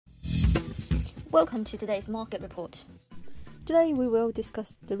Welcome to today's market report. Today we will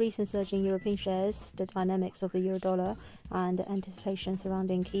discuss the recent surge in European shares, the dynamics of the euro-dollar, and the anticipation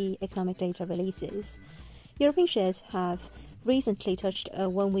surrounding key economic data releases. European shares have recently touched a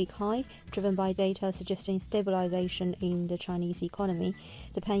one-week high, driven by data suggesting stabilization in the Chinese economy.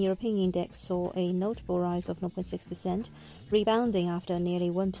 The Pan-European index saw a notable rise of 0.6%, rebounding after a nearly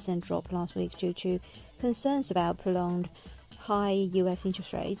 1% drop last week due to concerns about prolonged high US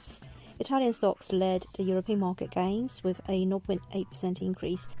interest rates. Italian stocks led the European market gains with a 0.8%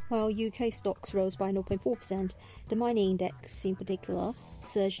 increase, while UK stocks rose by 0.4%. The mining index, in particular,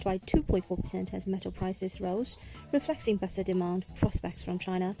 surged by 2.4% as metal prices rose, reflecting better demand prospects from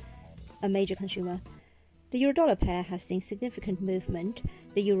China, a major consumer. The euro-dollar pair has seen significant movement.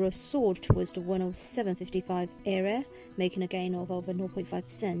 The euro soared towards the 107.55 area, making a gain of over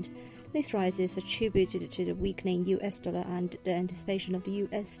 0.5%. This rise is attributed to the weakening US dollar and the anticipation of the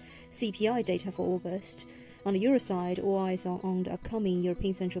US CPI data for August. On the euro side, all eyes are on the upcoming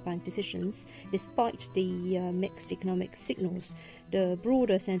European Central Bank decisions. Despite the mixed economic signals, the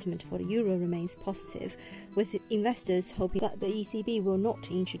broader sentiment for the euro remains positive, with investors hoping that the ECB will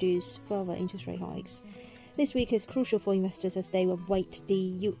not introduce further interest rate hikes. This week is crucial for investors as they await the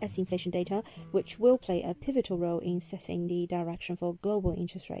US inflation data, which will play a pivotal role in setting the direction for global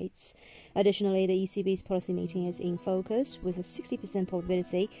interest rates. Additionally, the ECB's policy meeting is in focus, with a 60%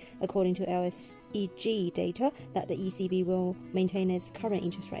 probability, according to LSEG data, that the ECB will maintain its current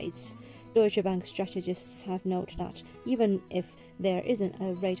interest rates. Deutsche Bank strategists have noted that even if there isn't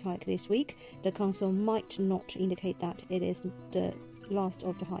a rate hike this week, the Council might not indicate that it is the last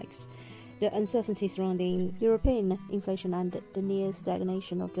of the hikes. The uncertainty surrounding European inflation and the near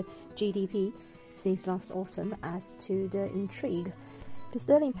stagnation of the GDP since last autumn adds to the intrigue. The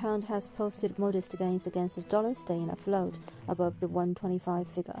sterling pound has posted modest gains against the dollar, staying afloat above the 125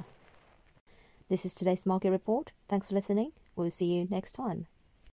 figure. This is today's market report. Thanks for listening. We'll see you next time.